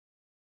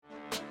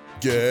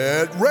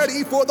Get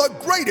ready for the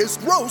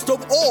greatest roast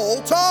of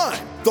all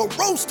time, the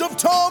Roast of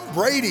Tom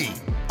Brady,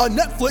 a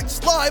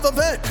Netflix live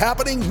event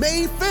happening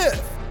May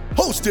 5th.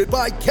 Hosted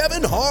by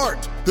Kevin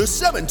Hart, the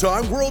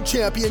 7-time world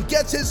champion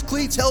gets his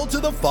cleats held to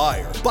the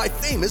fire by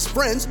famous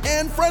friends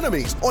and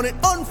frenemies on an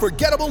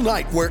unforgettable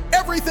night where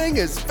everything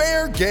is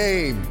fair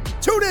game.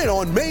 Tune in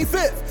on May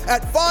 5th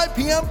at 5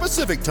 p.m.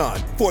 Pacific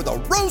time for the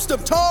Roast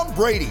of Tom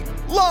Brady,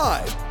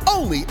 live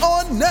only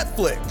on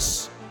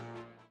Netflix.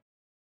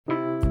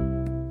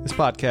 This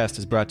podcast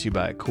is brought to you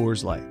by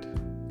Coors Light.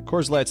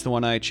 Coors Light's the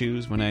one I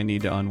choose when I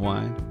need to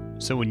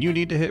unwind. So when you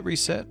need to hit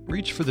reset,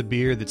 reach for the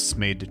beer that's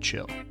made to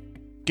chill.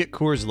 Get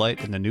Coors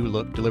Light in the new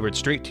look delivered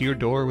straight to your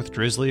door with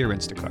Drizzly or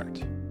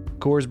Instacart.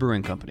 Coors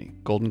Brewing Company,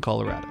 Golden,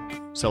 Colorado.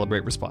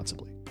 Celebrate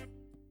responsibly.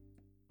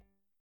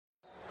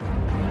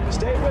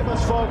 Stay with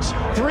us, folks.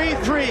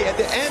 3-3 at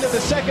the end of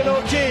the second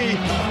OT.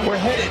 We're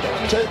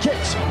headed to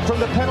kicks from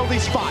the penalty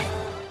spot.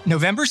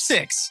 November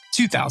 6,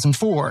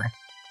 2004.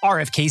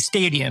 RFK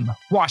Stadium,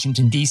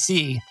 Washington,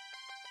 D.C.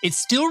 It's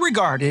still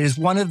regarded as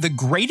one of the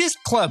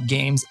greatest club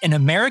games in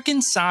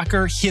American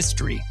soccer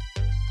history.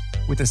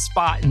 With a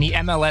spot in the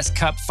MLS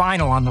Cup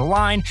final on the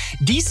line,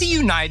 DC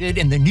United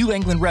and the New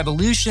England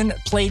Revolution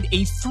played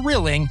a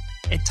thrilling,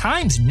 at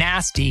times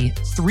nasty,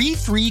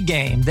 3-3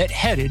 game that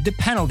headed to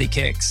penalty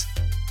kicks.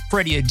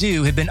 Freddie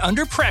Adu had been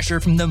under pressure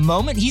from the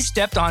moment he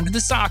stepped onto the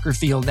soccer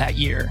field that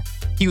year.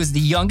 He was the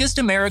youngest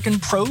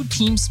American pro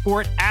team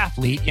sport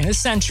athlete in a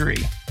century.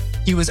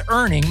 He was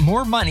earning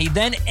more money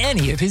than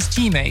any of his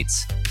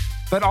teammates.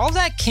 But all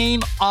that came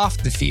off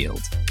the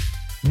field.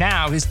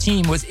 Now his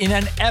team was in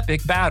an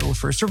epic battle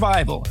for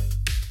survival.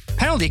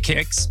 Penalty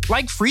kicks,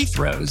 like free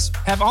throws,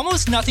 have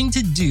almost nothing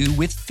to do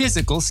with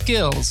physical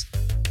skills.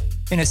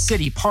 In a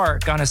city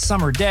park on a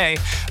summer day,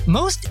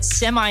 most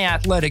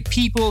semi-athletic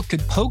people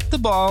could poke the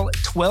ball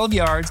 12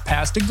 yards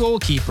past a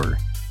goalkeeper.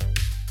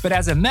 But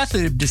as a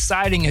method of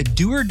deciding a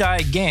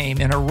do-or-die game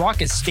in a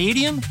raucous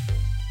stadium,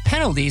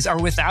 penalties are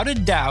without a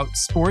doubt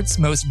sport's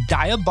most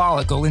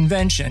diabolical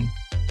invention.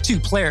 Two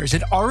players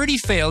had already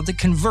failed to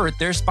convert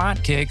their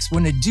spot kicks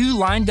when Adu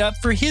lined up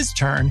for his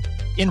turn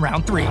in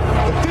round 3. The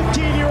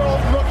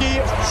 15-year-old rookie,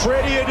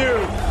 Freddie Adu,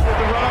 with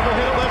the run over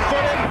hit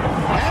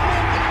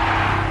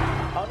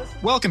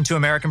left-footed. Welcome to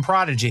American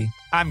Prodigy.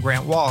 I'm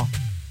Grant Wall.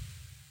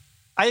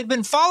 I had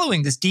been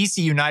following this DC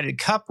United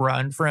Cup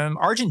run from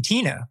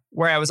Argentina,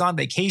 where I was on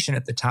vacation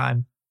at the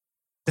time.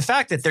 The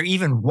fact that there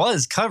even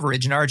was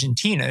coverage in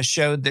Argentina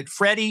showed that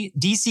Freddie,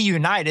 DC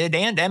United,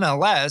 and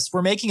MLS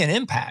were making an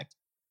impact.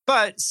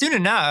 But soon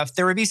enough,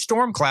 there would be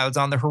storm clouds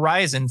on the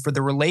horizon for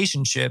the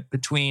relationship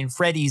between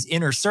Freddie's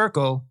inner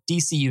circle,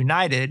 DC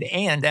United,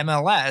 and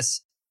MLS.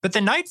 But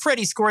the night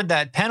Freddie scored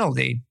that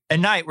penalty, a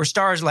night where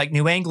stars like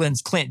New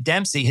England's Clint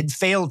Dempsey had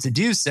failed to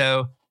do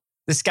so,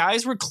 the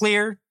skies were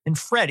clear and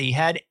Freddie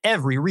had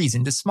every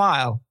reason to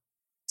smile.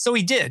 So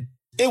he did.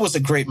 It was a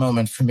great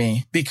moment for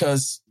me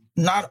because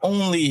not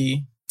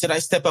only did I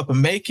step up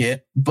and make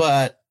it,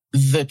 but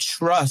the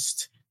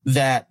trust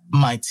that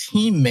my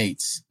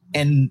teammates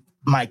and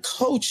my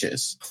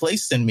coaches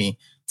placed in me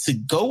to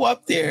go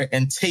up there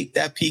and take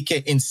that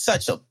PK in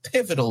such a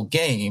pivotal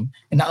game.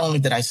 And not only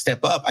did I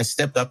stepped up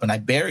and I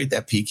buried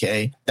that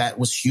PK. That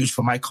was huge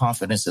for my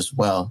confidence as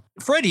well.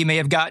 Freddie may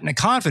have gotten a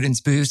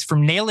confidence boost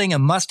from nailing a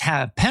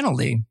must-have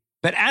penalty,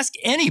 but ask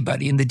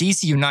anybody in the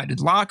DC United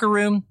locker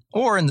room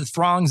or in the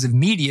throngs of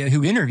media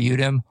who interviewed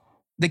him,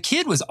 the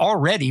kid was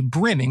already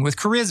brimming with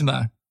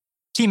charisma.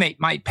 Teammate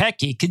Mike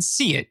Petke could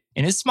see it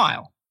in his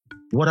smile.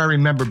 What I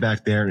remember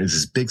back there is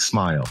his big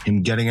smile,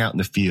 him getting out in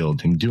the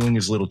field, him doing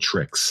his little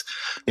tricks,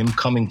 him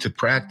coming to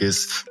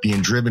practice,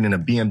 being driven in a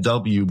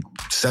BMW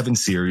 7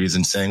 Series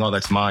and saying, oh,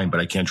 that's mine,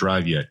 but I can't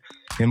drive yet.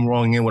 Him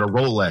rolling in with a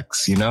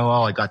Rolex,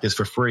 oh, I got this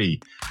for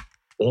free.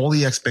 All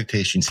the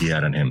expectations he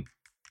had on him,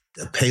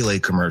 the Pele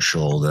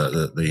commercial,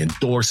 the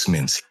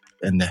endorsements,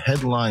 and the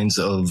headlines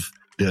of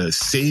the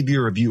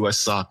savior of U.S.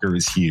 soccer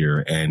is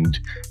here and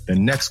the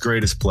next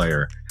greatest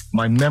player.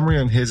 My memory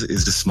of his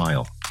is the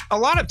smile. A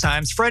lot of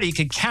times, Freddie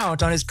could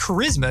count on his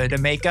charisma to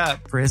make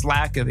up for his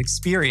lack of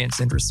experience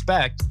and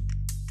respect.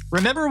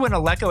 Remember when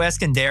Alecko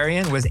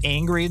Eskandarian was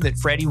angry that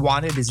Freddie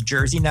wanted his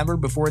jersey number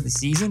before the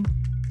season?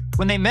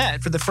 When they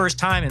met for the first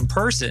time in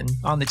person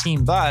on the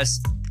team bus,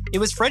 it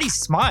was Freddie's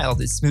smile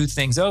that smoothed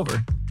things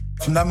over.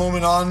 From that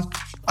moment on,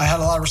 I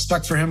had a lot of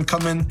respect for him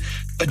coming,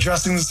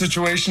 addressing the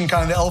situation,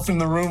 kind of the elephant in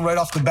the room right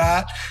off the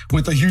bat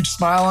with a huge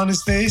smile on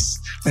his face.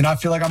 And I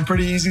feel like I'm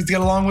pretty easy to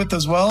get along with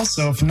as well.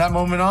 So from that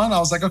moment on, I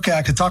was like, okay,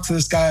 I could talk to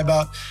this guy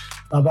about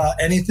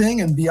anything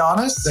and be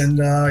honest. And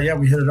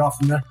we hit it off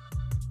from there.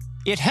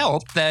 It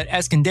helped that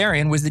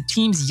Eskandarian was the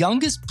team's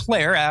youngest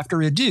player after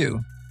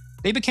Adu.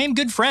 They became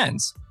good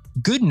friends,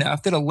 good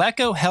enough that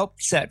Alecko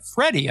helped set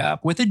Freddie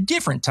up with a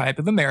different type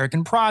of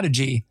American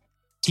prodigy,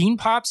 teen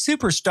pop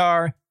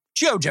superstar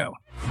JoJo.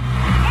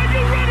 Are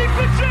you ready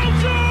for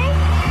JoJo?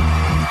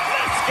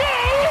 Let's go!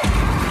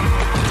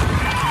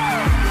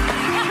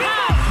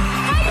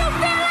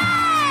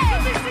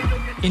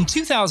 In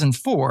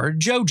 2004,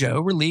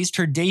 JoJo released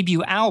her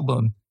debut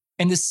album,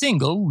 and the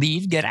single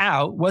Leave, Get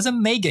Out was a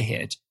mega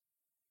hit.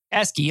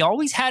 Esky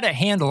always had a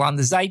handle on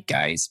the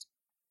zeitgeist.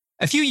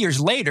 A few years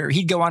later,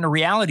 he'd go on a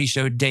reality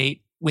show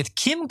date with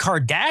Kim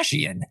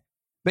Kardashian,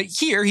 but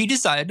here he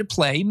decided to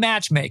play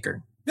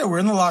matchmaker. Yeah, we're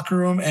in the locker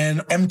room and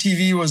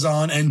MTV was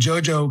on and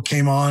JoJo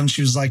came on.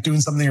 She was like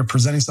doing something or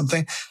presenting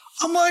something.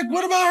 I'm like,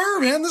 what about her,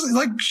 man? This is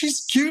like,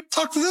 she's cute.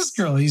 Talk to this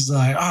girl. He's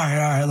like, all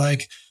right.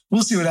 Like,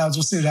 we'll see what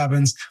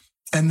happens.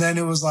 And then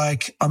it was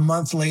like a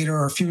month later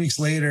or a few weeks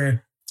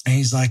later. And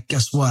he's like,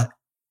 guess what?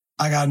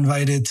 I got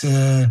invited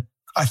to,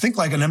 I think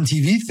like an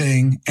MTV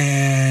thing,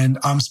 and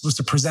I'm supposed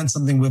to present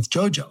something with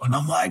JoJo. And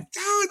I'm like,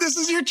 dude, this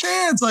is your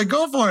chance. Like,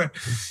 go for it.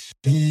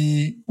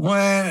 He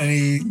went and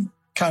he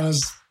kind of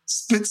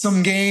spit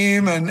some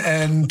game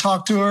and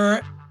talked to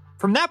her.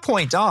 From that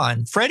point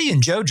on, Freddie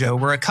and JoJo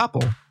were a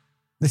couple.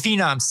 The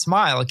Phenom's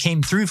smile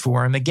came through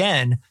for him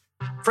again.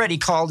 Freddie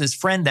called his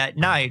friend that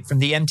night from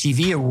the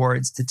MTV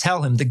Awards to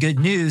tell him the good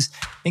news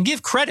and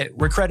give credit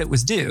where credit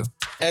was due.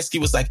 Esky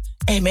was like,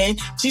 hey, man,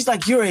 she's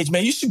like your age,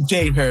 man. You should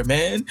date her,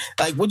 man.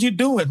 Like, what you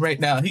doing right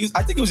now? I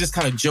think he was just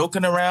kind of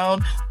joking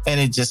around, and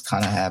it just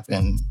kind of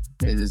happened.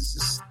 It is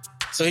just...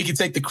 So he can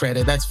take the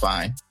credit. That's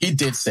fine. He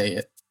did say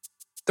it.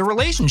 The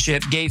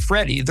relationship gave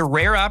Freddie the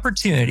rare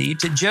opportunity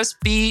to just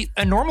be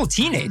a normal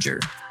teenager.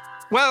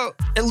 Well,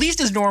 at least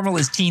as normal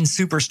as teen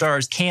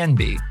superstars can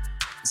be.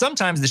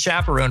 Sometimes the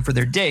chaperone for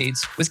their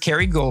dates was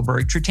Carrie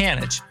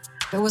Goldberg-Trutanich.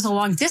 It was a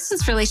long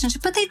distance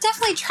relationship, but they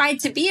definitely tried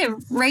to be a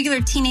regular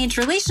teenage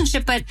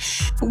relationship. But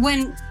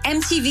when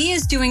MTV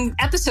is doing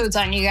episodes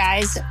on you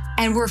guys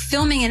and we're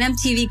filming in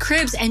MTV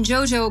Cribs and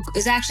JoJo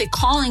is actually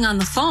calling on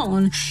the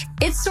phone,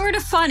 it's sort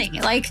of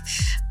funny. Like,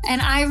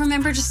 and I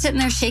remember just sitting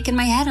there shaking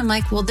my head. I'm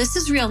like, well, this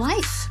is real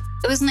life.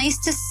 It was nice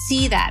to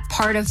see that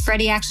part of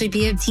Freddie actually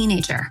be a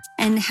teenager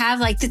and have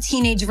like the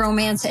teenage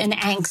romance and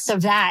angst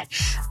of that.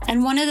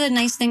 And one of the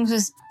nice things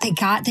was they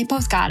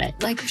both got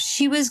it. Like,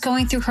 she was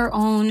going through her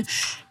own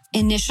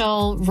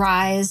initial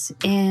rise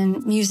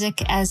in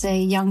music as a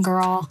young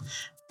girl,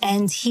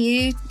 and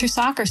he through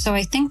soccer. So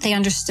I think they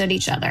understood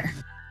each other.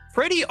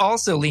 Freddie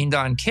also leaned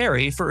on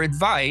Carrie for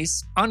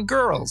advice on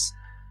girls.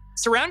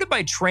 Surrounded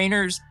by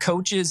trainers,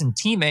 coaches, and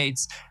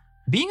teammates,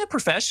 being a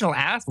professional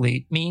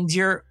athlete means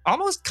you're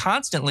almost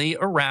constantly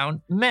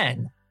around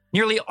men.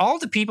 Nearly all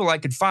the people I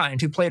could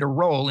find who played a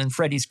role in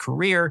Freddie's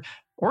career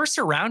or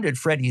surrounded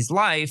Freddie's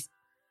life,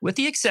 with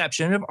the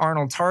exception of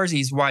Arnold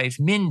Tarzy's wife,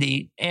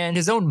 Mindy, and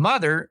his own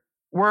mother,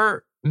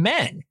 were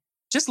men.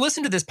 Just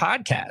listen to this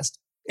podcast.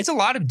 It's a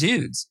lot of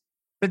dudes.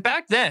 But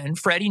back then,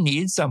 Freddie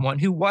needed someone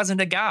who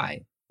wasn't a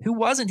guy, who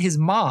wasn't his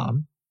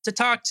mom, to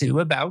talk to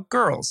about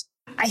girls.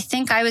 I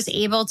think I was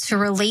able to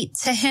relate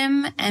to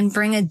him and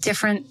bring a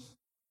different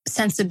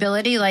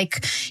sensibility.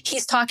 Like,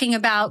 he's talking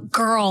about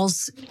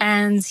girls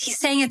and he's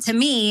saying it to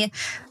me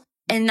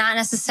and not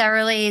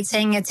necessarily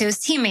saying it to his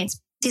teammates.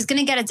 He's going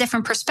to get a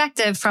different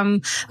perspective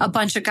from a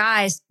bunch of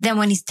guys than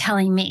when he's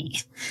telling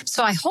me.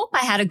 So I hope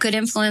I had a good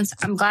influence.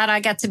 I'm glad I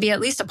got to be at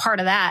least a part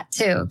of that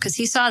too, because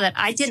he saw that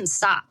I didn't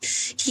stop.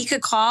 He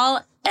could call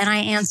and I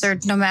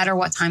answered no matter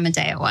what time of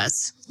day it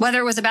was, whether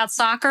it was about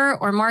soccer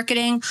or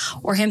marketing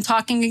or him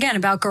talking again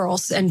about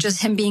girls and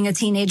just him being a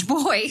teenage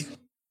boy.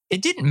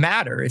 It didn't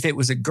matter if it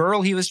was a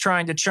girl he was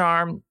trying to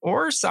charm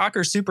or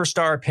soccer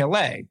superstar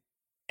Pelé.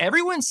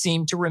 Everyone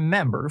seemed to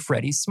remember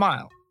Freddie's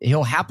smile.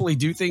 He'll happily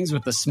do things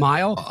with a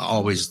smile.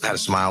 Always had a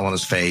smile on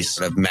his face,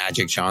 a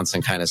Magic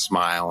Johnson kind of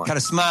smile. Kind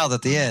of smiled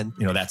at the end.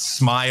 You know, that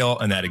smile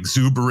and that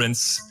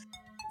exuberance.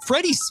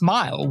 Freddie's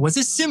smile was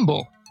a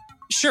symbol.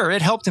 Sure,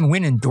 it helped him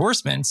win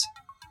endorsements,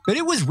 but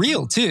it was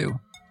real too.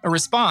 A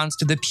response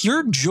to the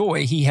pure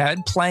joy he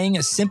had playing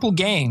a simple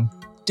game,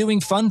 doing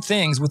fun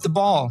things with the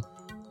ball.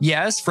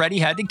 Yes, Freddie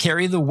had to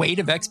carry the weight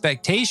of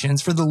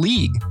expectations for the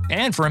league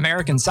and for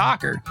American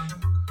soccer,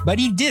 but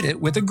he did it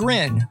with a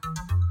grin.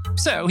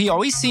 So he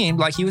always seemed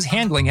like he was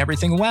handling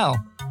everything well.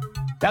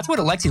 That's what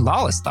Alexi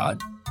Lawless thought.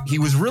 He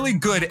was really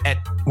good at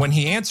when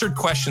he answered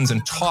questions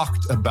and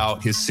talked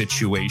about his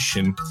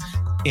situation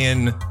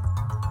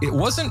it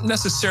wasn't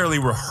necessarily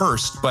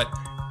rehearsed, but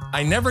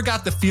I never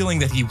got the feeling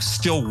that he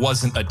still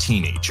wasn't a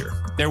teenager.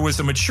 There was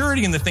a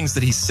maturity in the things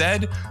that he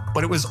said,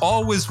 but it was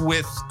always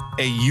with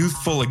a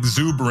youthful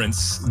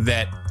exuberance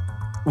that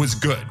was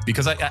good,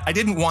 because I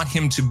didn't want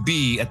him to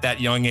be at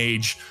that young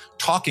age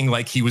talking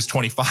like he was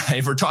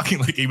 25 or talking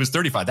like he was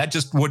 35. That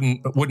just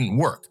wouldn't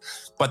work.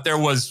 But there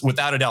was,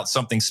 without a doubt,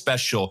 something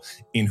special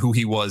in who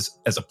he was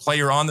as a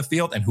player on the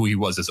field and who he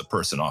was as a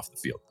person off the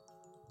field.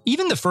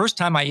 Even the first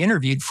time I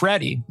interviewed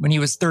Freddie when he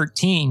was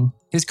 13,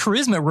 his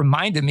charisma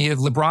reminded me of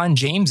LeBron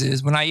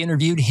James's when I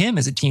interviewed him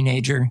as a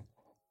teenager.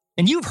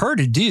 And you've heard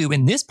Adu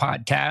in this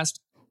podcast.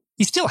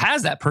 He still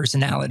has that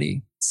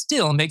personality,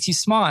 still makes you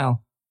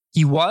smile.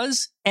 He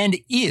was and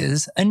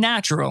is a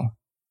natural.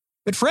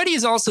 But Freddie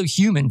is also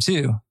human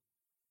too.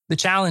 The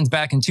challenge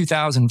back in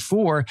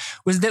 2004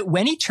 was that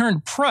when he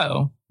turned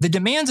pro, the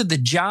demands of the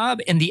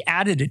job and the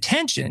added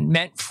attention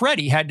meant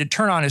Freddie had to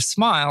turn on his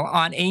smile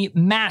on a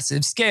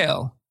massive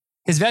scale.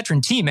 His veteran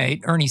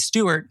teammate, Ernie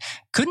Stewart,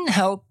 couldn't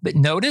help but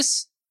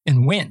notice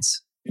and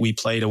wince. We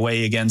played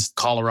away against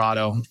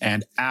Colorado.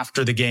 And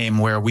after the game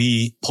where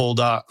we pulled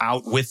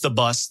out with the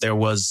bus, there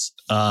was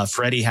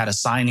Freddie had a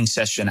signing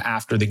session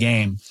after the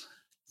game.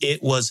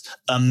 It was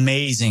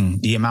amazing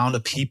the amount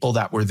of people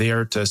that were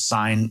there to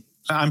sign.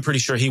 I'm pretty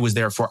sure he was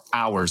there for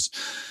hours.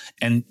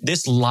 And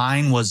this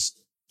line was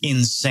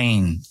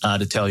insane,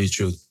 to tell you the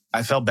truth.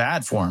 I felt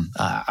bad for him.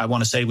 I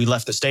want to say we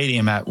left the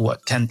stadium at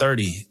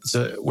 10:30.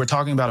 So we're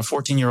talking about a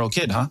 14-year-old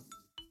kid, huh?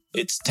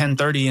 It's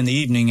 10:30 in the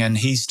evening and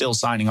he's still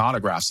signing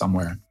autographs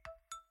somewhere.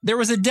 There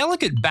was a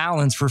delicate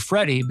balance for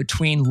Freddie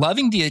between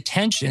loving the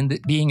attention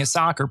that being a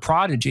soccer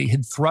prodigy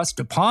had thrust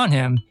upon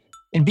him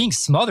and being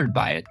smothered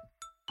by it.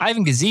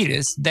 Ivan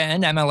Gazidis,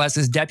 then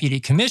MLS's deputy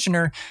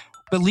commissioner,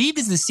 believed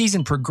as the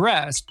season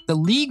progressed, the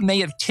league may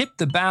have tipped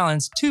the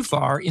balance too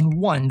far in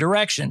one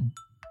direction.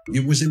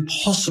 It was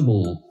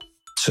impossible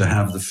to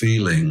have the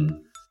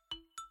feeling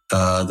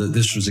that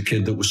this was a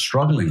kid that was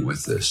struggling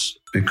with this,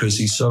 because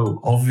he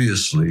so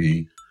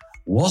obviously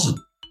wasn't.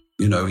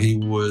 You know, he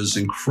was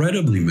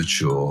incredibly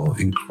mature,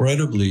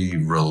 incredibly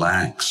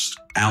relaxed,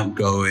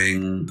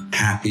 outgoing,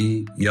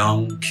 happy,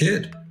 young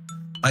kid.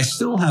 I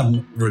still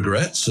have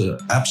regrets,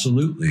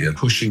 absolutely, of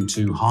pushing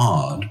too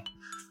hard.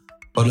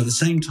 But at the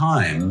same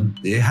time,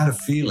 it had a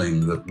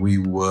feeling that we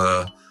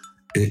were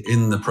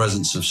in the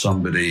presence of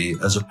somebody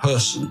as a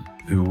person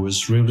who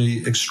was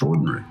really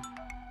extraordinary.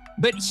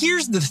 But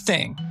here's the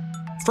thing.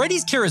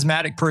 Freddie's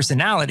charismatic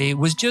personality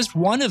was just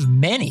one of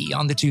many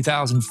on the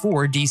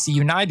 2004 DC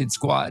United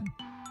squad.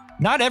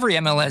 Not every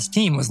MLS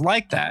team was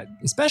like that,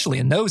 especially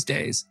in those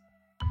days.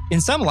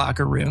 In some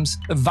locker rooms,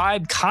 a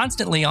vibe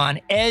constantly on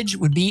edge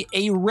would be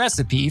a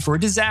recipe for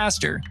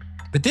disaster.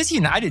 But this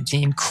United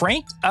team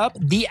cranked up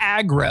the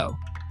aggro,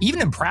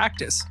 even in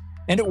practice,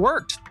 and it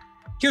worked.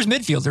 Here's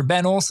midfielder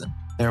Ben Olsen.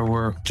 There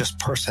were just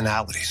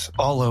personalities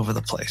all over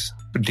the place.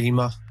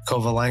 Dima,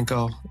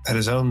 Kovalenko had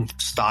his own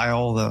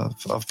style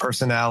of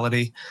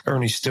personality.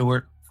 Ernie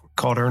Stewart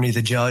called Ernie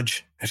the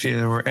judge. If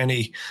there were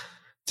any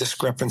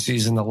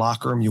discrepancies in the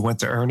locker room, you went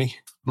to Ernie.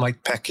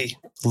 Mike Pecky,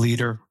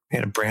 leader. He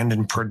had a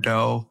Brandon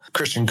Perdeau.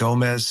 Christian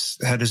Gomez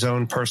had his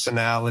own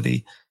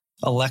personality.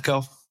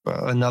 Aleko,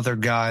 another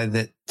guy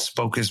that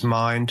spoke his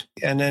mind.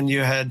 And then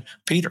you had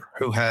Peter,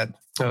 who had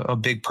a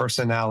big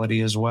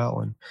personality as well.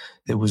 And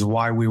it was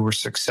why we were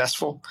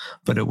successful,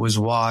 but it was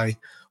why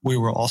we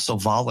were also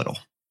volatile.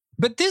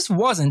 But this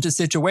wasn't a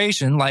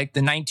situation like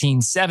the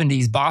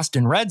 1970s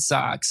Boston Red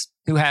Sox,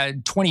 who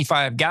had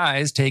 25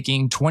 guys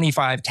taking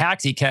 25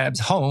 taxi cabs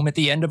home at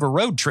the end of a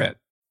road trip.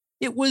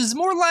 It was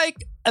more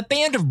like a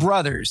band of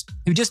brothers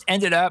who just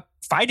ended up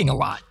fighting a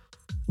lot.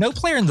 No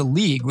player in the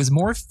league was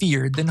more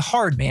feared than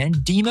hardman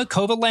Dima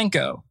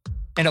Kovalenko.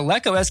 And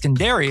Aleko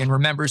Eskandarian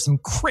remembers some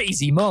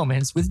crazy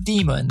moments with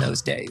Dima in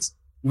those days.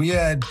 We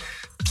had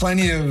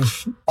plenty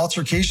of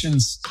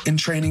altercations in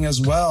training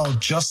as well,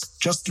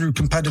 just through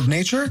competitive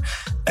nature.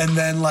 And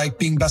then like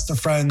being best of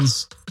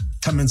friends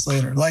 10 minutes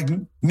later. Like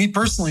me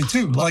personally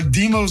too. Like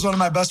Dima was one of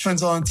my best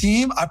friends on the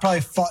team. I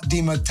probably fought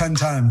Dima 10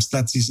 times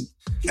that season.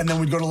 And then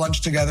we'd go to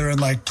lunch together and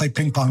like play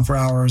ping pong for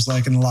hours,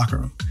 like in the locker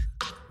room.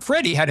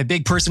 Freddie had a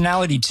big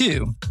personality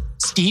too,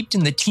 steeped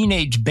in the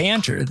teenage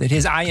banter that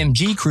his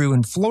IMG crew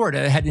in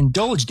Florida had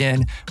indulged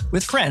in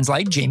with friends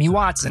like Jamie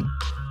Watson.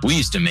 We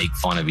used to make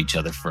fun of each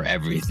other for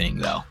everything,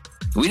 though.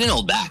 We didn't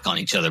hold back on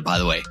each other, by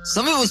the way.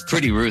 Some of it was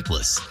pretty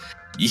ruthless.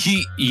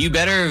 You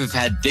better have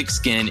had thick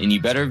skin, and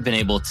you better have been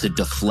able to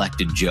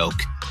deflect a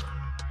joke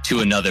to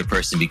another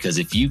person, because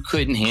if you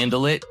couldn't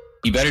handle it,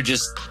 you better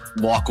just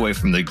walk away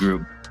from the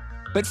group.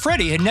 But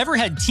Freddie had never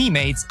had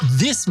teammates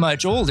this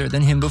much older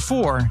than him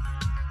before.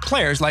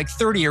 Players like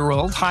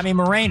 30-year-old Jaime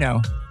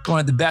Moreno, one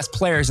of the best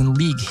players in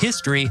league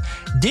history,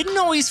 didn't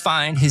always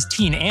find his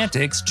teen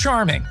antics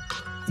charming.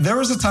 There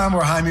was a time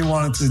where Jaime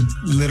wanted to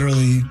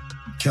literally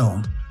kill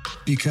him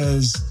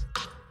because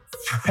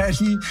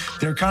Freddie,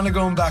 they're kind of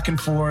going back and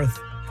forth.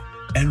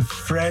 And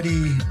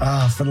Freddie,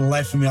 for the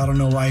life of me, I don't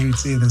know why he would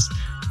say this.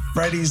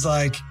 Freddie's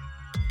like,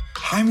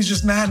 Jaime's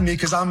just mad at me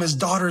because I'm his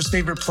daughter's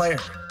favorite player.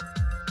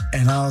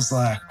 And I was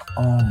like,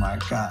 oh my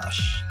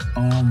gosh.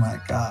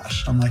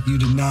 I'm like, you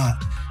did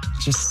not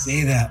just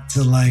say that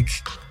to like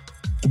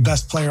the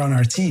best player on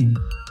our team.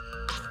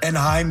 And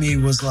Jaime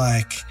was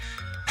like,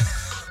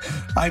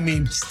 I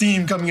mean,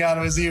 steam coming out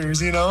of his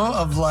ears, you know,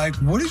 of like,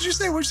 what did you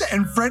say? What'd you say?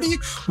 And Freddie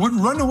would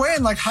run away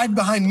and like hide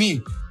behind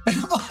me. And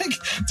I'm like,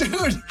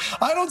 dude,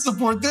 I don't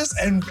support this.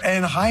 And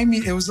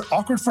Jaime, it was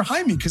awkward for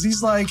Jaime because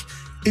he's like,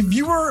 if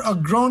you were a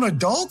grown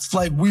adult,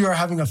 like we are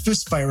having a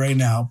fist fight right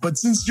now. But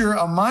since you're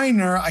a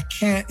minor, I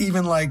can't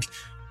even like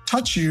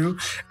touch you.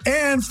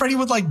 And Freddie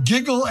would like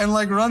giggle and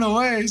like run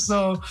away.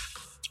 So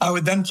I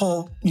would then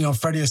pull, you know,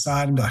 Freddie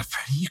aside and be like,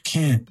 Freddie, you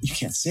can't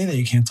say that.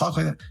 You can't talk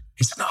like that.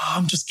 He said, no,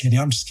 I'm just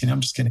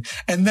kidding.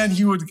 And then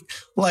he would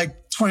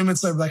like 20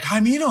 minutes later be like,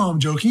 Jaime, you know I'm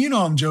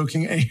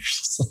joking. And you're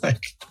just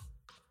like.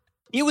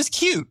 It was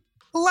cute,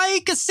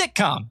 like a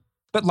sitcom.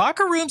 But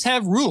locker rooms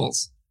have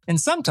rules. And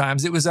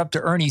sometimes it was up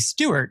to Ernie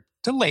Stewart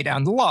to lay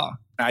down the law.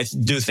 I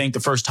do think the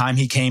first time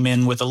he came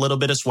in with a little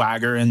bit of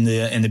swagger in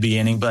the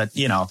beginning, but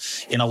in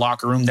a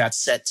locker room that's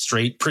set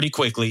straight pretty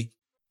quickly.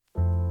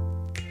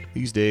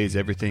 These days,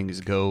 everything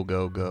is go,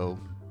 go, go.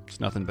 It's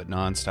nothing but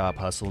nonstop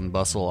hustle and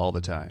bustle all the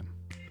time.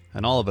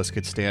 And all of us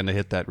could stand to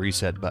hit that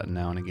reset button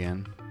now and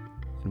again.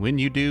 And when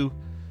you do,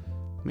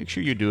 make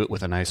sure you do it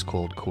with an ice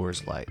cold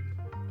Coors Light.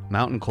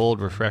 Mountain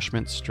cold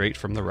refreshment straight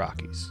from the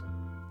Rockies.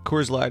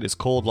 Coors Light is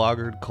cold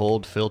lagered,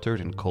 cold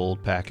filtered, and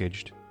cold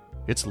packaged.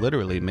 It's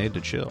literally made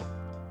to chill.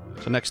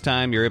 So next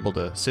time you're able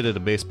to sit at a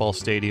baseball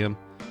stadium,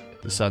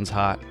 the sun's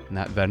hot, and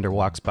that vendor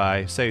walks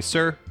by, say,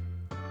 "Sir,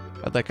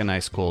 I'd like a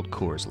nice cold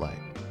Coors Light."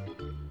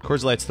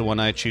 Coors Light's the one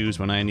I choose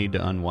when I need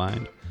to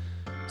unwind.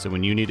 So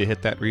when you need to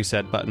hit that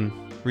reset button,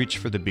 reach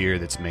for the beer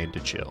that's made to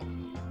chill.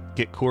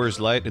 Get Coors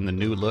Light in the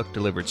new look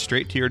delivered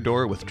straight to your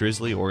door with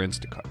Drizzly or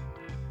Instacart.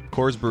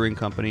 Coors Brewing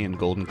Company in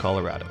Golden,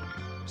 Colorado.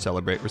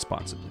 Celebrate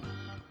responsibly.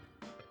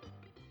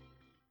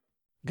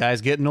 Guys,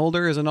 getting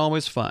older isn't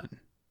always fun,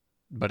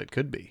 but it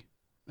could be.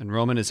 And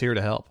Roman is here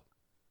to help.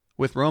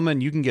 With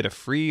Roman, you can get a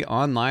free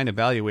online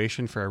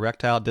evaluation for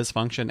erectile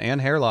dysfunction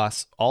and hair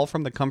loss, all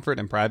from the comfort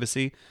and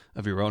privacy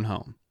of your own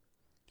home.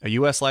 A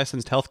U.S.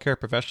 licensed healthcare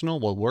professional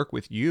will work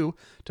with you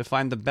to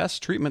find the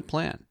best treatment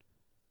plan.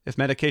 If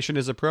medication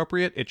is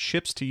appropriate, it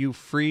ships to you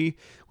free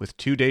with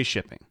 2-day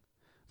shipping.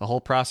 The whole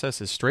process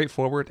is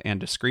straightforward and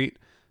discreet,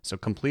 so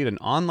complete an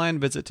online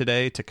visit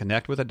today to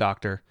connect with a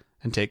doctor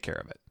and take care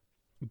of it.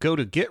 Go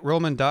to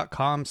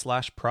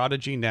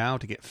GetRoman.com/Prodigy now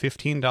to get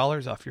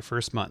 $15 off your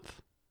first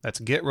month. That's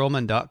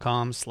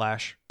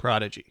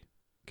GetRoman.com/Prodigy.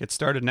 Get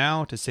started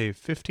now to save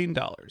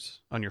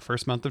 $15 on your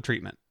first month of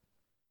treatment.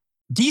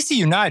 DC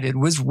United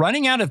was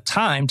running out of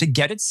time to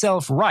get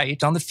itself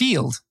right on the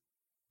field.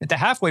 At the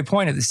halfway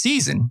point of the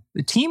season,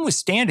 the team was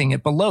standing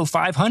at below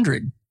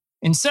 500.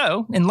 And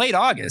so, in late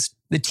August,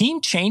 the team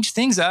changed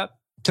things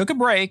up, took a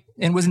break,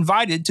 and was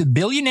invited to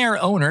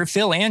billionaire owner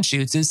Phil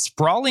Anschutz's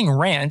sprawling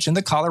ranch in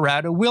the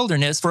Colorado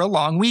wilderness for a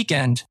long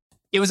weekend.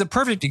 It was a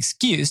perfect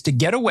excuse to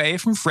get away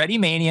from Freddie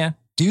Mania,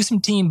 do some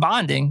team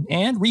bonding,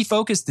 and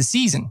refocus the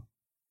season.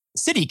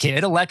 City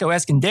kid Aleko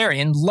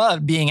Eskandarian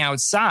loved being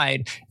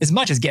outside as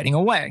much as getting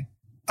away.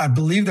 I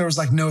believe there was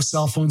no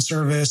cell phone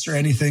service or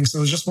anything. So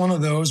it was just one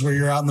of those where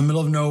you're out in the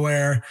middle of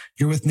nowhere,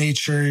 you're with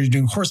nature, you're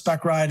doing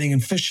horseback riding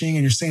and fishing,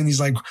 and you're staying in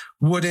these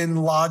wooden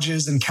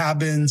lodges and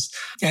cabins.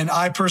 And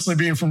I personally,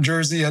 being from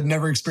Jersey, had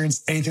never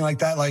experienced anything like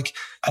that. I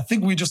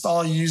think we just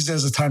all used it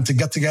as a time to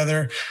get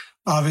together.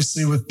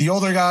 Obviously, with the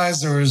older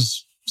guys, there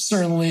was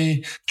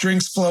certainly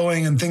drinks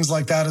flowing and things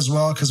like that as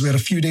well, because we had a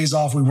few days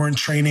off. We weren't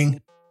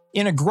training.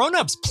 In a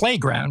grown-ups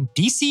playground,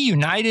 DC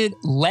United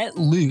let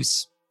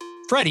loose.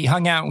 Freddie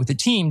hung out with the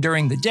team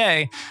during the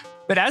day,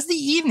 but as the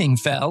evening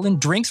fell and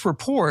drinks were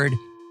poured,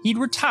 he'd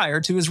retire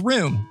to his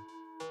room.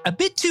 A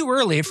bit too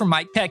early for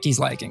Mike Peckey's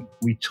liking.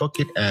 We took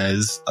it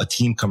as a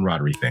team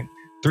camaraderie thing.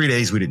 3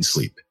 days we didn't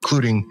sleep,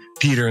 including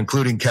Peter,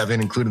 including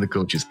Kevin, including the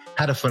coaches.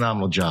 Had a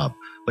phenomenal job.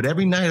 But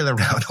every night at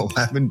around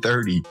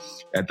 11:30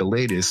 at the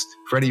latest,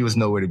 Freddie was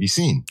nowhere to be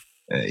seen.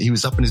 He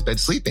was up in his bed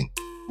sleeping.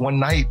 One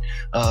night,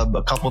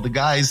 a couple of the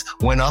guys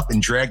went up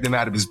and dragged him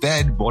out of his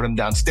bed, brought him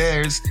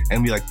downstairs,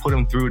 and we put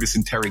him through this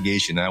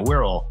interrogation. Now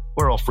we're all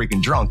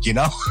freaking drunk,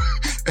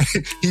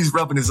 He's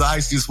rubbing his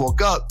eyes, he just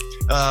woke up,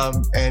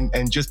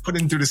 and just put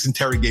him through this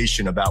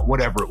interrogation about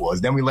whatever it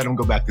was. Then we let him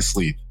go back to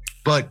sleep.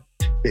 But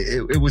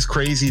it was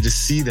crazy to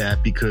see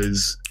that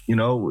because,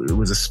 it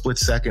was a split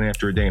second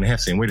after a day and a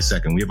half saying, wait a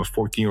second, we have a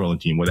 14-year-old on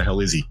the team. Where the hell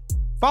is he?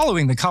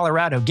 Following the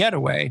Colorado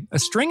getaway, a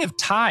string of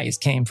ties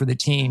came for the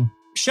team,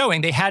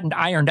 showing they hadn't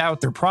ironed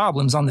out their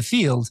problems on the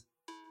field.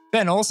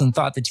 Ben Olsen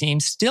thought the team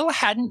still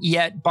hadn't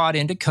yet bought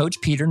into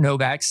Coach Peter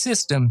Novak's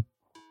system.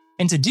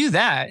 And to do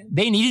that,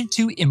 they needed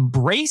to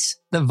embrace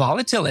the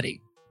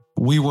volatility.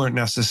 We weren't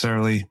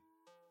necessarily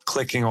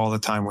clicking all the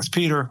time with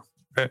Peter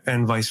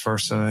and vice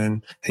versa.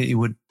 And he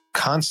would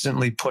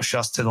constantly push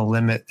us to the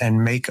limit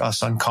and make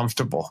us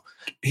uncomfortable.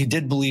 He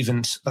did believe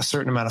in a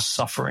certain amount of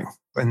suffering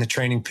in the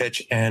training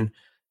pitch and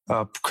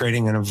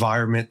creating an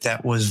environment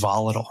that was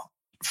volatile.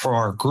 For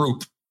our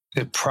group,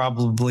 it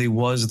probably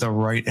was the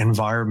right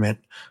environment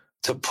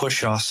to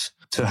push us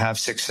to have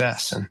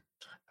success.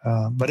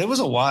 But it was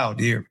a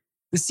wild year.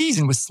 The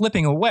season was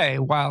slipping away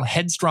while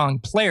headstrong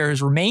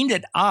players remained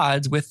at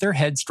odds with their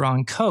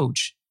headstrong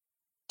coach.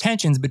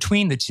 Tensions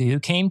between the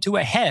two came to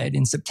a head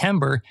in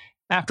September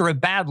after a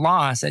bad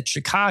loss at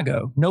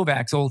Chicago,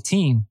 Novak's old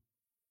team.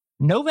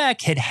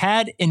 Novak had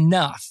had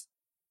enough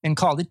and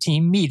called a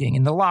team meeting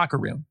in the locker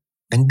room.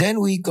 And then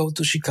we go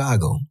to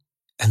Chicago.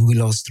 And we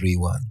lost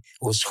 3-1.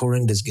 It was a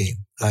horrendous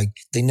game.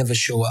 They never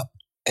show up.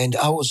 And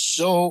I was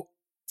so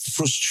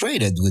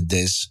frustrated with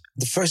this.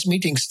 The first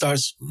meeting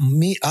starts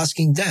me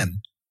asking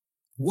them,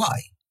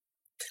 why?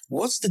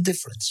 What's the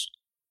difference?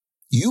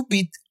 You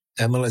beat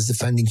MLS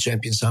defending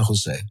champion San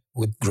Jose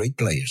with great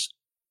players.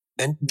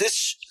 And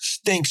this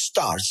thing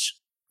starts.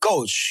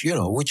 Coach,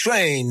 we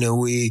train,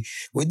 we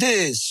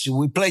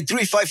play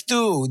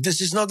 3-5-2.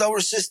 This is not our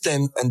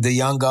system. And the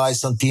young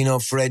guys,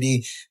 Santino,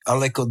 Freddie,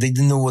 Aleko, they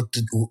didn't know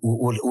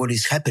what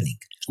is happening.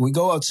 We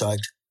go outside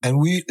and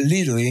we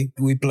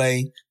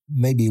play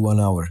maybe 1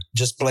 hour,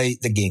 just play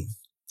the game,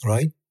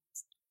 right?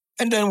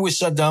 And then we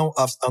sat down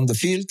on the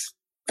field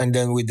and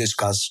then we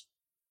discuss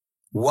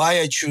why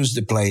I choose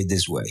to play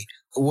this way.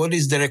 What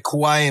is the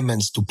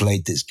requirements to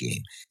play this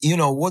game? You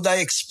know, what I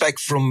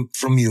expect from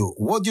you.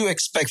 What do you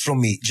expect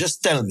from me?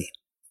 Just tell me.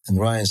 And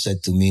Ryan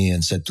said to me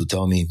and said to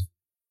Tommy,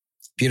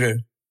 Peter,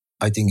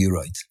 I think you're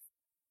right.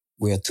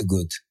 We are too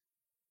good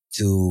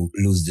to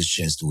lose this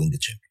chance to win the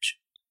championship.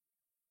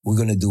 We're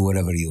going to do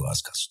whatever you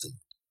ask us to.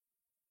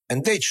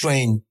 And they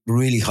train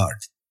really hard.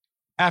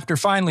 After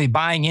finally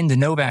buying into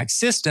Novak's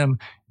system,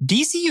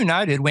 DC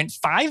United went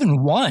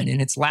 5-1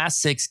 in its last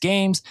 6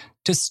 games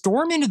to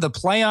storm into the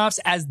playoffs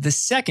as the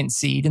 2nd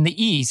seed in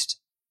the East.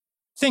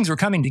 Things were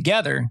coming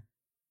together,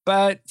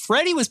 but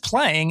Freddie was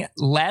playing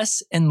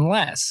less and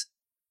less.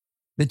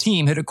 The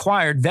team had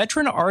acquired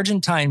veteran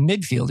Argentine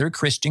midfielder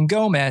Christian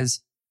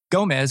Gomez.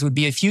 Gomez would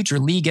be a future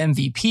league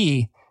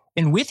MVP,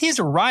 and with his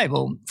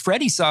arrival,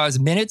 Freddie saw his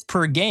minutes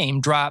per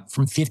game drop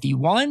from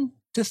 51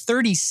 to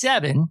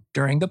 37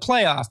 during the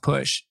playoff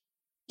push.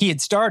 He had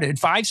started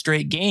 5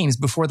 straight games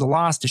before the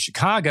loss to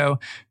Chicago,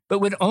 but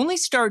would only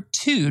start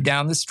 2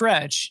 down the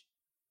stretch.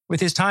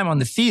 With his time on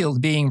the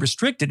field being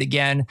restricted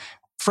again,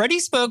 Freddie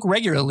spoke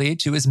regularly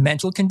to his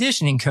mental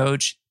conditioning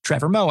coach,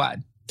 Trevor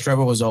Moawad.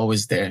 Trevor was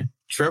always there.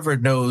 Trevor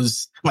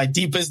knows my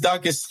deepest,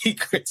 darkest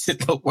secrets in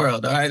the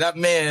world. All right, that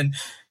man,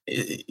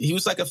 he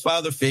was like a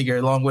father figure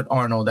along with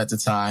Arnold at the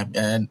time,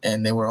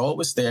 and they were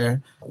always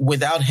there.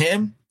 Without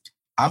him,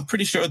 I'm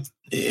pretty sure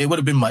it would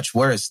have been much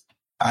worse.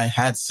 I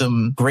had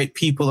some great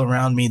people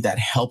around me that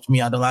helped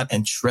me out a lot,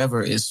 and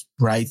Trevor is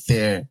right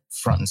there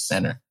front and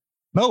center.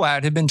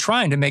 Moawad had been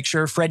trying to make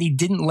sure Freddie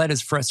didn't let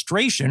his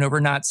frustration over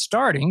not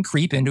starting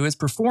creep into his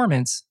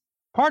performance.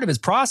 Part of his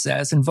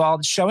process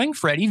involved showing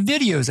Freddie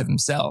videos of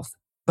himself,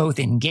 both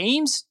in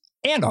games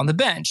and on the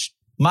bench.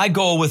 My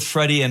goal with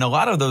Freddie and a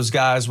lot of those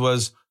guys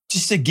was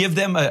just to give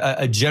them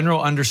a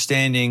general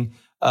understanding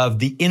of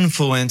the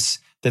influence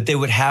that they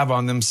would have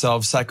on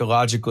themselves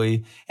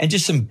psychologically and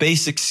just some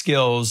basic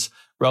skills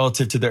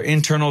relative to their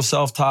internal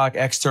self-talk,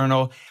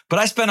 external. But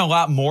I spent a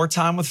lot more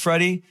time with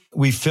Freddie.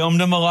 We filmed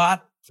him a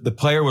lot. The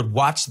player would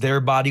watch their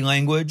body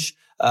language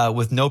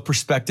with no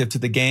perspective to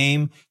the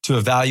game to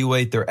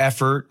evaluate their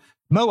effort.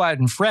 Moawad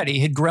and Freddie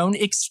had grown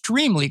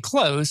extremely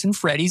close in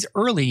Freddie's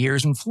early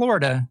years in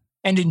Florida.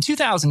 And in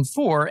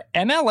 2004,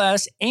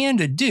 MLS and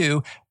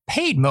Adu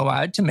paid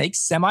Moawad to make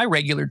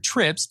semi-regular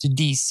trips to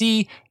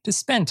DC to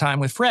spend time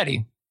with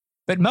Freddie.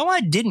 But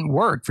Moawad didn't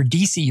work for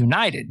DC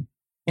United,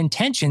 and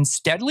tensions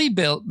steadily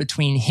built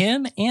between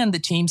him and the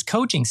team's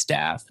coaching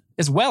staff,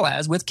 as well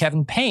as with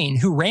Kevin Payne,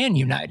 who ran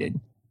United.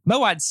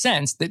 Moawad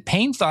sensed that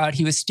Payne thought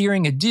he was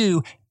steering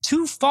Adu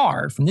too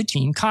far from the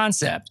team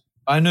concept.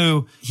 I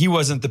knew he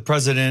wasn't the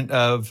president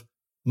of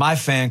my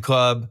fan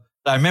club.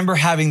 I remember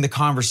having the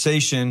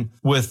conversation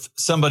with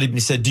somebody, and he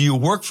said, do you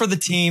work for the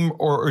team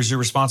or is your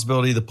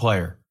responsibility the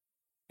player?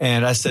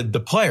 And I said,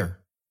 the player.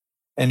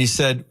 And he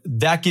said,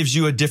 that gives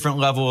you a different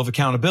level of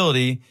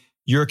accountability,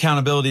 your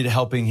accountability to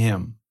helping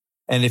him.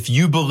 And if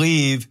you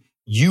believe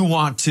you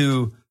want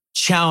to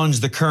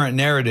challenge the current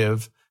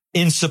narrative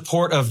in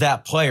support of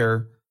that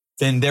player,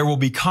 then there will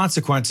be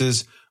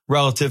consequences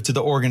relative to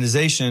the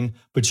organization,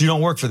 but you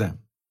don't work for them.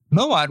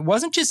 Moawad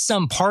wasn't just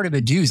some part of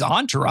Adu's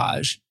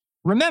entourage.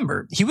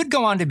 Remember, he would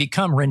go on to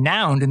become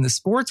renowned in the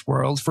sports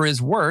world for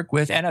his work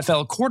with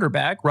NFL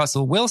quarterback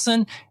Russell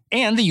Wilson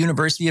and the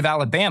University of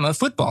Alabama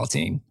football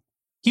team.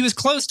 He was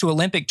close to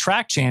Olympic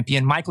track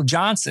champion Michael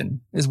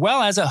Johnson, as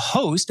well as a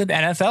host of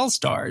NFL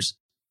stars.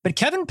 But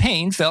Kevin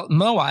Payne felt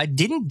Moawad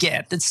didn't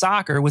get that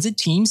soccer was a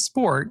team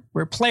sport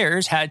where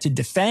players had to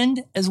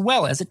defend as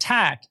well as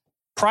attack.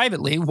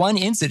 Privately, one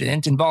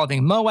incident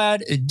involving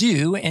Moawad,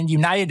 Adu, and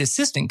United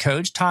assistant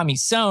coach Tommy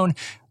Sohn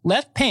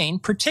left Payne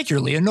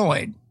particularly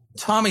annoyed.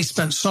 Tommy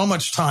spent so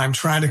much time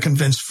trying to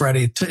convince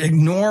Freddie to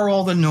ignore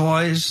all the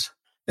noise,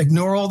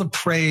 ignore all the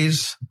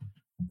praise,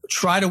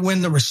 try to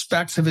win the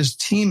respect of his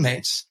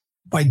teammates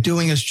by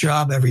doing his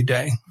job every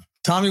day.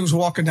 Tommy was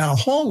walking down a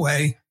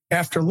hallway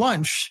after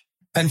lunch,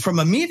 and from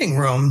a meeting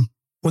room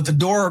with the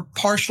door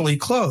partially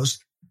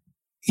closed,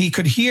 he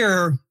could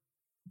hear,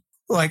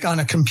 like on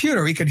a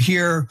computer, he could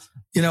hear,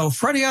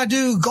 Freddie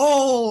Adu,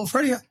 goal,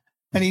 Freddie.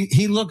 And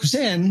he looks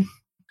in,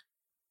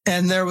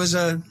 and there was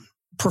a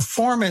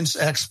performance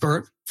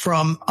expert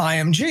from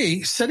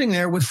IMG sitting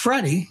there with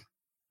Freddie.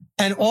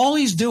 And all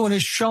he's doing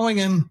is showing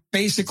him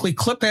basically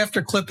clip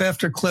after clip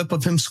after clip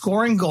of him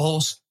scoring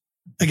goals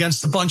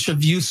against a bunch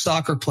of youth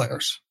soccer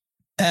players.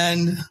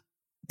 And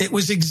it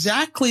was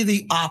exactly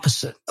the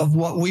opposite of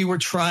what we were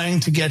trying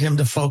to get him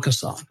to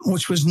focus on,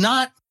 which was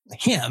not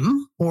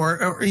him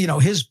or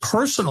his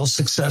personal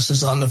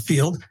successes on the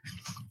field,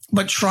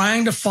 but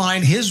trying to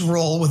find his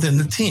role within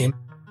the team.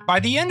 By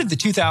the end of the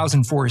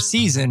 2004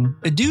 season,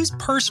 Adu's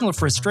personal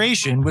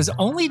frustration was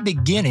only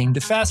beginning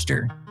to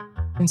fester.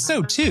 And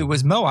so too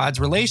was Moawad's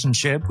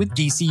relationship with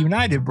DC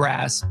United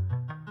brass.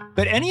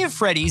 But any of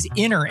Freddie's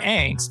inner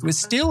angst was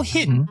still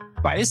hidden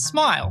by his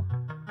smile.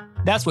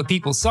 That's what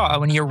people saw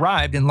when he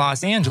arrived in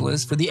Los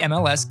Angeles for the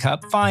MLS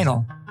Cup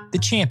final, the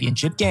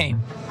championship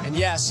game. And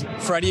yes,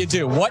 Freddie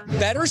Adu. What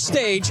better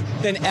stage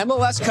than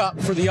MLS Cup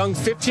for the young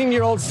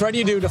 15-year-old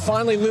Freddie Adu to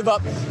finally live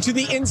up to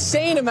the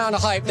insane amount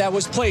of hype that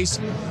was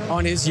placed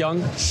on his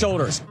young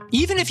shoulders.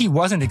 Even if he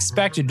wasn't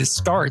expected to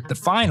start the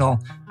final,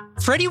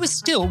 Freddie was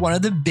still one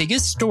of the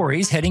biggest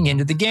stories heading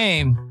into the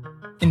game.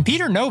 And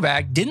Peter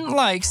Novak didn't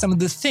like some of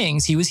the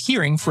things he was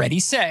hearing Freddie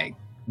say.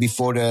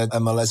 Before the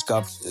MLS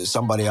Cup,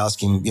 somebody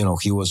asked him,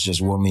 he was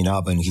just warming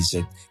up and he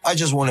said, I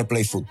just want to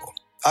play football.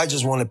 I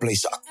just want to play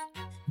soccer.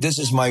 This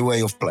is my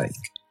way of playing,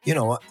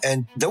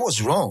 and that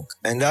was wrong.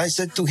 And I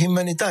said to him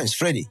many times,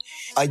 Freddie,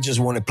 I just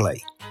want to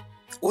play.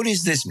 What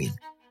does this mean?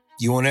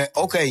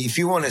 If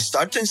you want to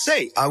start, then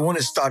say, I want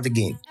to start the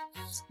game.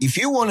 If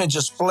you want to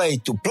just play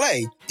to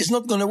play, it's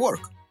not going to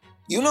work.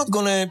 You're not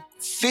going to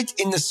fit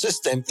in the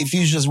system if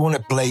you just want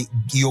to play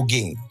your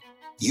game.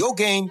 Your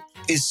game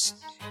is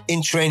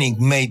in training,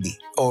 maybe,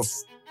 or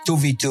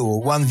 2v2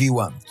 or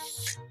 1v1.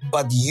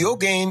 But your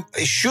game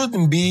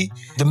shouldn't be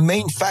the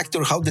main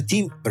factor how the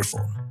team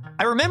perform.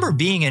 I remember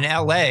being in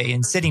LA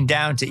and sitting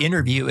down to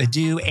interview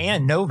Adu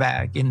and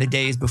Novak in the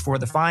days before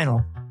the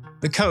final.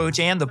 The coach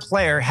and the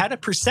player had a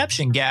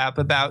perception gap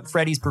about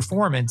Freddie's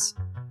performance.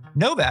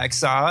 Novak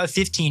saw a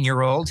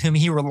 15-year-old whom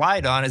he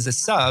relied on as a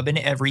sub in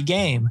every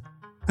game,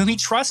 whom he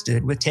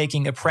trusted with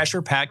taking a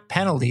pressure-packed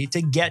penalty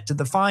to get to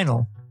the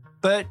final.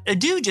 But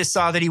Adu just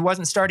saw that he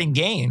wasn't starting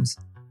games.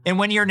 And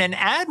when you're in an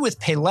ad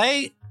with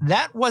Pele,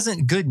 that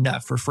wasn't good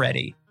enough for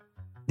Freddie.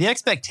 The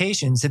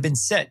expectations had been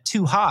set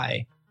too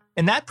high,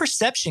 and that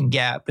perception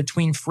gap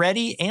between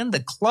Freddie and the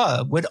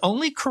club would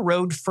only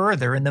corrode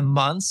further in the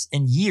months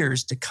and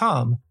years to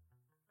come.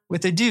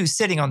 With Adu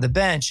sitting on the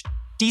bench,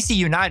 DC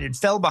United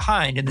fell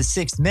behind in the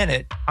 6th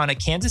minute on a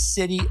Kansas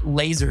City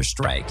laser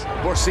strike.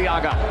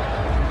 Burciaga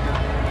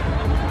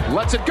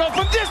lets it go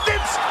from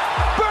distance.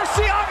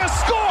 Burciaga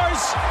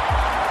scores,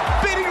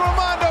 beating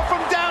Romando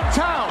from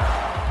downtown.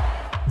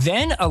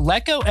 Then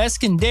Aleko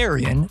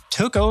Eskandarian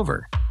took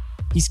over.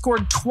 He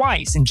scored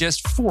twice in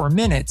just 4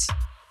 minutes.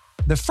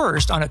 The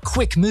first on a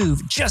quick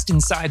move just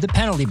inside the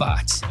penalty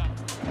box.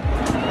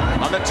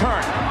 On the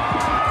turn,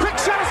 quick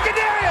shot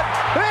Eskandarian,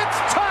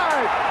 it's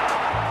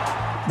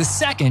tied! The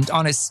second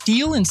on a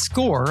steal and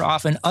score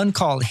off an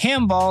uncalled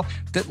handball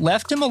that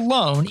left him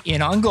alone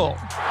in on goal.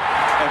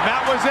 And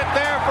that was it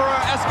there for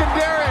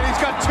Eskandarian, he's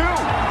got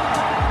 2.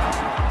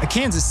 A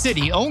Kansas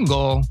City own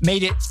goal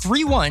made it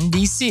 3-1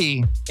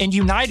 DC, and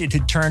United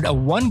had turned a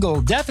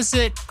 1-goal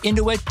deficit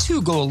into a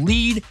 2-goal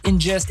lead in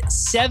just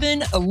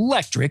 7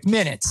 electric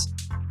minutes.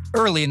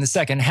 Early in the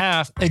second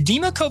half, a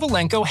Dima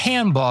Kovalenko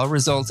handball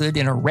resulted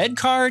in a red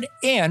card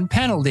and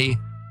penalty,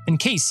 and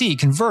KC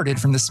converted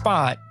from the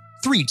spot,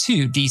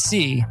 3-2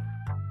 DC.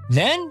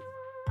 Then,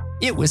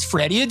 it was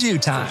Freddie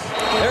Adu time.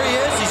 There he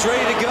is, he's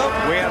ready to go.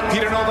 We have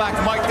Peter Novak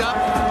mic'd up.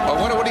 I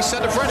wonder what he said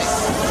to Freddie.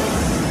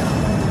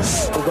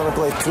 We're going to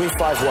play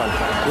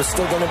 3-5-1. We're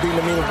still going to be in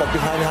the middle, but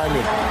behind Jaime.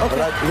 Okay.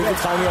 All right? Leave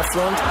Jaime up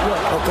front,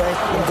 okay?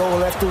 And go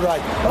left to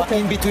right, but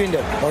in between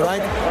them, all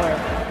right?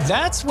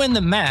 That's when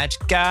the match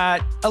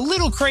got a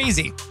little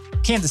crazy.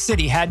 Kansas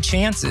City had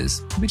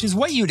chances, which is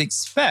what you'd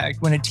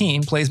expect when a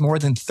team plays more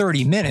than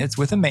 30 minutes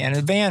with a man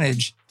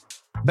advantage.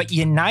 But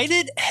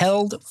United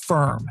held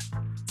firm.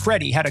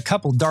 Freddie had a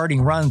couple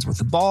darting runs with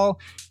the ball,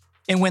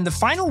 and when the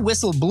final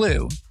whistle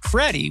blew,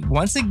 Freddie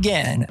once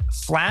again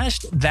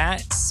flashed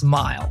that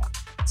smile.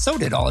 So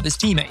did all of his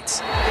teammates.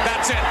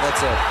 That's it.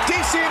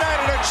 DC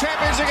United are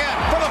champions again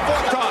for the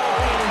 4th time.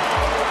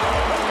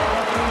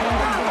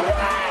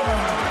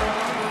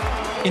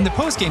 In the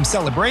post-game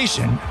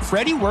celebration,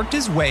 Freddie worked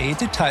his way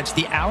to touch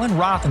the Alan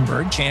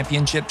Rothenberg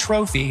Championship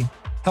trophy,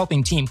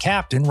 helping team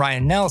captain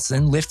Ryan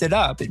Nelson lift it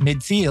up at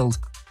midfield.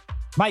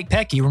 Mike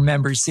Pecky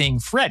remembers seeing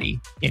Freddie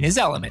in his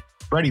element.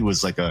 Freddie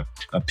was like a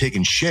pig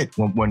in shit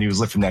when he was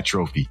lifting that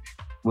trophy.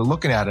 We're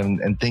looking at him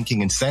and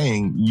thinking and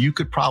saying, you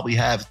could probably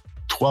have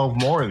 12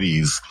 more of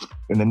these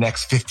in the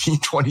next 15,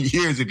 20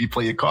 years if you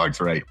play your cards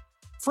right.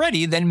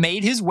 Freddie then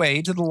made his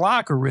way to the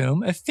locker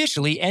room,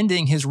 officially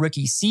ending his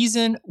rookie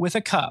season with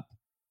a cup.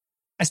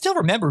 I still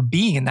remember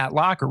being in that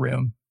locker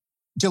room.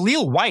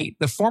 Jaleel White,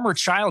 the former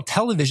child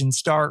television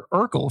star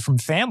Urkel from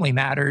Family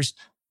Matters,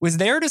 was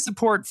there to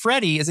support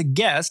Freddie as a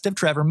guest of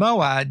Trevor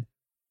Moawad.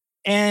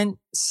 And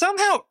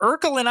somehow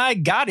Urkel and I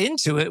got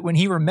into it when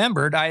he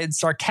remembered I had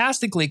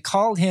sarcastically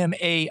called him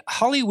a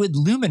Hollywood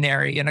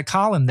luminary in a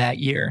column that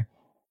year.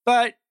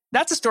 But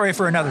that's a story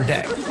for another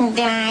day. Did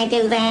I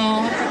do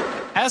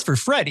that? As for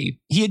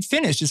Freddie, he had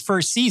finished his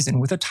first season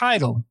with a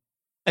title.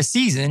 A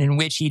season in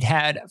which he'd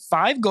had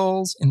 5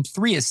 goals and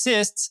 3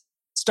 assists,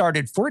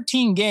 started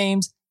 14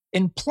 games,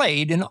 and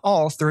played in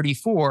all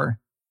 34.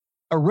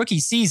 A rookie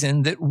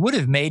season that would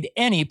have made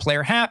any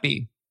player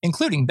happy,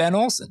 including Ben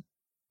Olsen.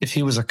 If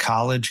he was a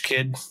college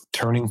kid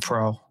turning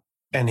pro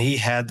and he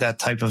had that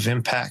type of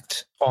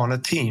impact on a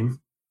team,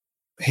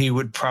 he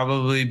would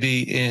probably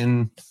be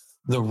in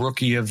the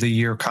rookie of the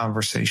year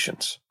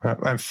conversations.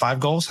 5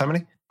 goals, how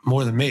many?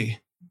 More than me,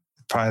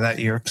 probably that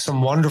year.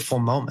 Some wonderful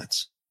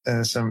moments.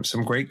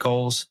 some great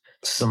goals,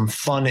 some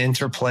fun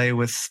interplay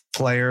with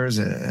players,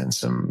 and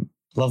some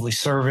lovely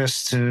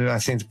service I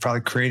think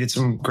probably created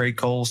some great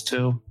goals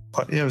too.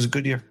 But yeah, it was a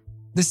good year.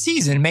 The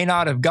season may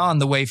not have gone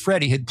the way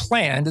Freddie had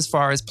planned as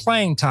far as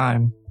playing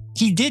time.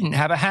 He didn't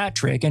have a hat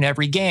trick in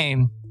every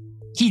game.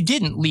 He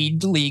didn't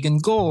lead the league in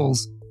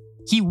goals.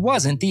 He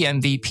wasn't the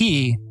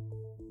MVP.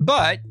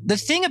 But the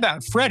thing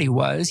about Freddie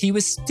was he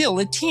was still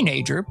a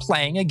teenager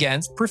playing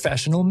against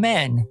professional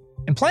men,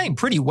 and playing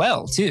pretty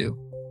well too.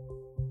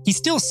 He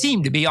still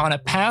seemed to be on a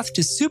path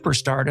to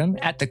superstardom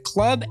at the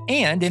club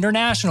and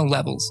international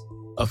levels.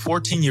 A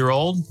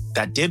 14-year-old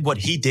that did what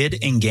he did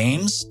in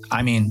games,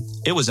 I mean,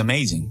 it was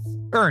amazing.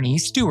 Ernie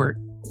Stewart.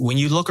 When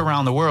you look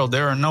around the world,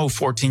 there are no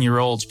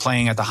 14-year-olds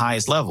playing at the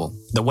highest level.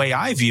 The way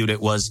I viewed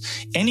it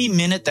was any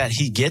minute that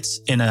he gets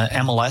in an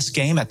MLS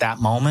game at that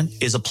moment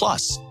is a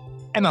plus.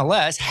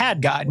 MLS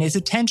had gotten its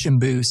attention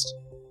boost.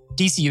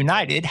 DC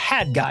United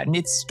had gotten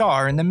its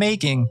star in the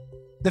making.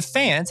 The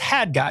fans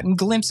had gotten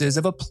glimpses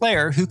of a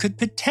player who could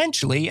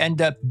potentially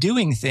end up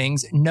doing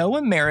things no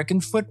American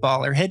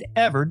footballer had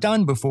ever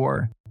done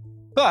before.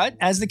 But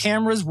as the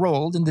cameras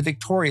rolled in the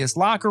victorious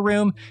locker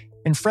room,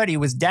 and Freddie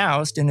was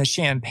doused in a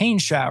champagne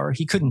shower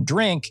he couldn't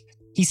drink,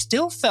 he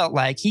still felt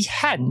like he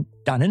hadn't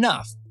done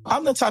enough.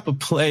 I'm the type of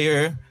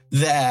player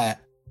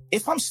that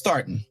if I'm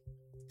starting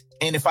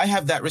and if I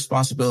have that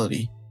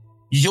responsibility,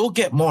 you'll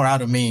get more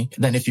out of me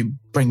than if you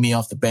bring me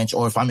off the bench,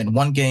 or if I'm in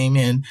one game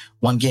in,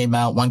 one game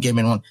out, one game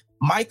in, one.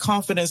 My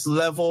confidence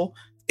level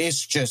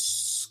is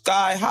just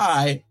sky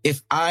high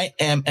if I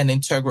am an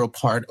integral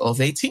part of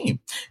a team,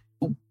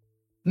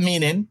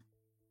 meaning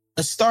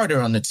a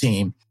starter on the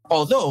team.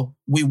 Although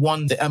we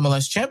won the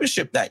MLS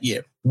championship that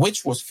year,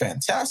 which was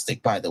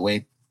fantastic, by the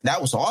way.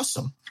 That was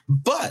awesome.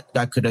 But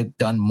I could have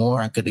done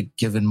more. I could have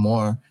given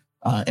more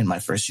in my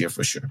first year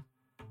for sure.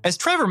 As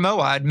Trevor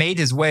Moawad made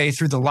his way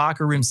through the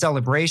locker room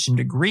celebration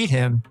to greet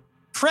him,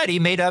 Freddie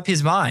made up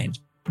his mind.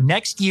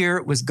 Next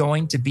year was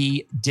going to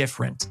be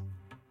different.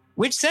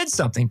 Which said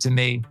something to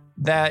me,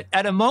 that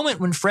at a moment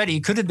when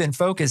Freddie could have been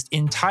focused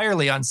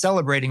entirely on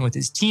celebrating with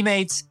his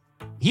teammates,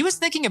 he was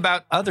thinking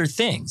about other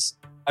things.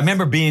 I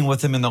remember being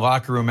with him in the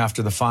locker room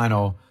after the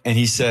final, and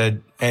he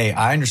said, "Hey,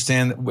 I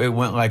understand that it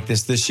went like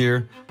this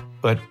year,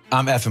 but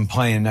I'm effing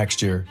playing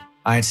next year.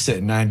 I ain't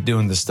sitting, I ain't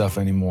doing this stuff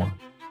anymore."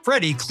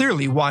 Freddie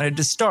clearly wanted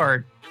to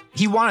start.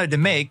 He wanted to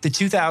make the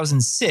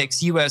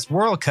 2006 U.S.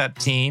 World Cup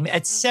team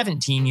at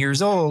 17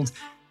 years old,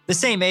 the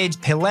same age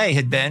Pelé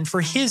had been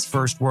for his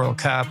first World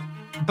Cup.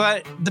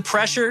 But the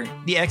pressure,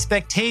 the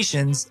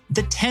expectations,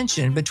 the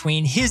tension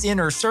between his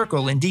inner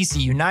circle in DC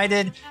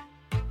United,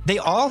 they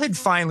all had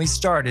finally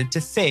started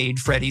to fade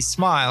Freddie's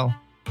smile.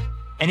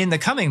 And in the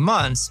coming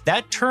months,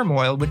 that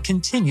turmoil would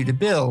continue to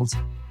build.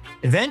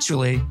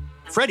 Eventually,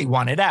 Freddie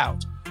wanted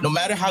out. No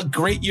matter how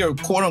great your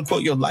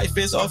quote-unquote your life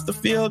is off the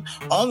field,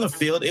 on the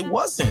field, it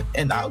wasn't.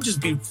 And I'll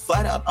just be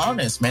flat out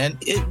honest, man.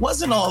 It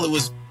wasn't all it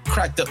was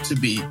cracked up to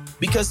be.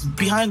 Because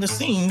behind the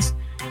scenes,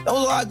 there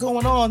was a lot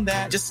going on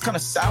that just kind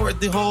of soured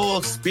the whole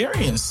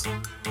experience.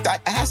 I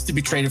asked to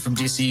be traded from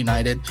DC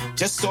United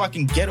just so I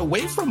can get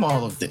away from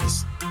all of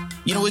this.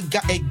 You know, it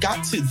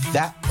got to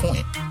that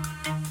point.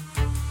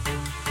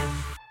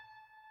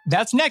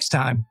 That's next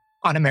time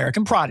on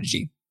American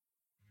Prodigy.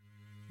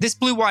 This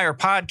Blue Wire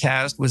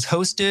podcast was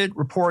hosted,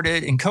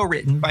 reported, and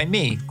co-written by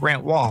me,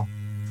 Grant Wall.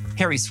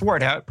 Harry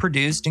Swartout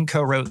produced and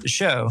co-wrote the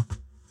show.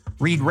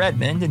 Reed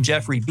Redmond and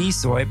Jeffrey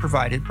Besoy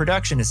provided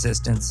production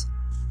assistance.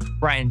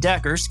 Brian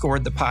Decker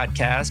scored the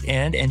podcast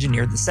and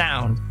engineered the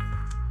sound.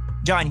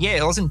 John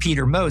Yales and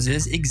Peter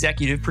Moses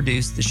executive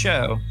produced the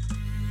show.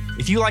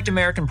 If you liked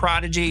American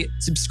Prodigy,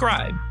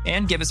 subscribe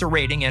and give us a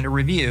rating and a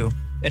review.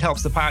 It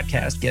helps the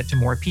podcast get to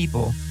more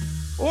people.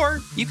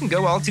 Or you can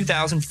go all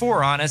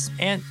 2004 on us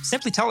and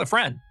simply tell a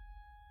friend.